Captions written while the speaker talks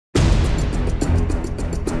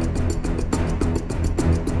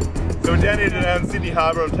So we're down here today in Sydney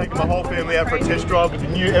Harbour. I'm taking my whole family out for a test drive with the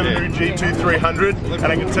new Evinrude G2 300, and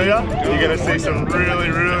I can tell you, you're going to see some really,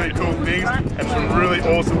 really cool things and some really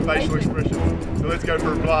awesome facial expressions. So let's go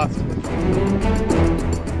for a blast.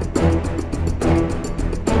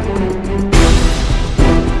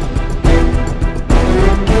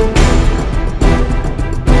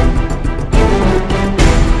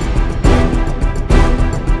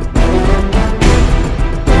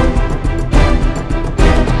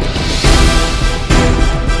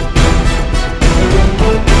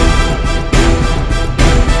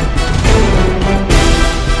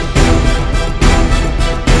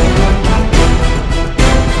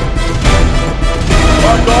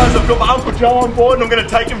 I've got my Uncle Joe on board and I'm going to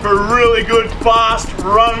take him for a really good fast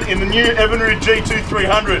run in the new Evinrude G2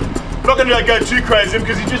 300. I'm not going to go too crazy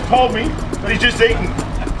because he just told me that he's just eaten.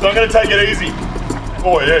 So I'm going to take it easy.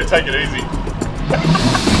 Oh yeah, take it easy.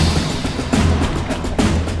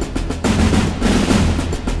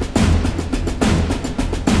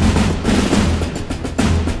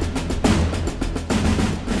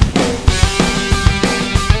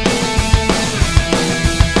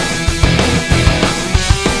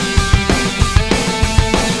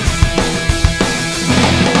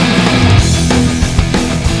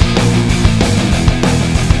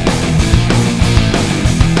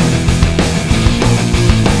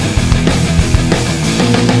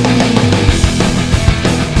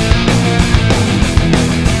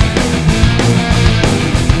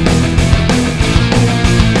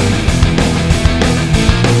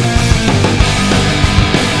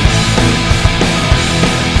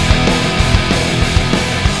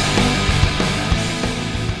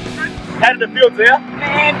 How did it feel, Zia?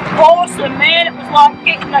 Man, awesome, man. It was like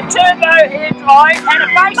getting a turbo hair dry and a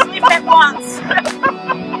facelift at once.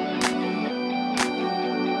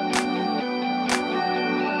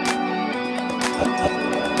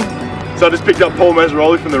 So I just picked up Paul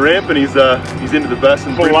Mazzaroli from the ramp and he's into the bass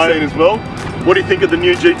and brim scene as well. What do you think of the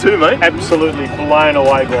new G2, mate? Absolutely blown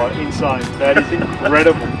away by it. Insane. That is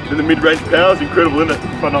incredible. And the mid-range power is incredible, isn't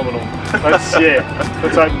it? Phenomenal. Let's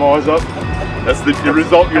open my eyes up. That's the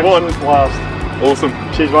result you want. Blast. Awesome.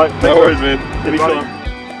 Cheers, mate. No worries, man. Anytime.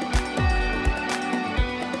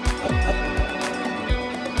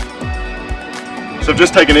 So I've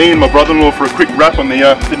just taken Ian, my brother-in-law, for a quick wrap on the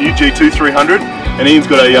new G2 300. And Ian's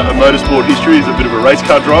got a motorsport history. He's a bit of a race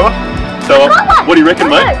car driver. So what do you reckon,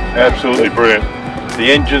 mate? Absolutely brilliant.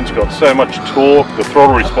 The engine's got so much torque. The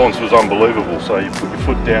throttle response was unbelievable. So you put your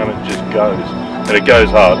foot down, it just goes. And it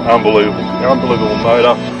goes hard. Unbelievable. Unbelievable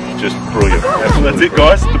motor. Just brilliant. Well, that's it,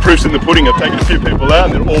 guys. The proof's in the pudding. I've taken a few people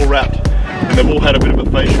out and they're all wrapped. And they've all had a bit of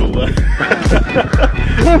a facial... and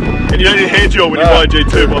you don't need a hair gel when you buy a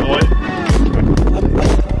G2, by the way.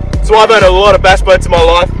 So I've owned a lot of bass boats in my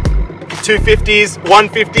life. 250s,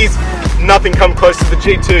 150s, nothing come close to the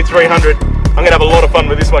G2 300. I'm going to have a lot of fun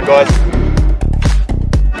with this one, guys.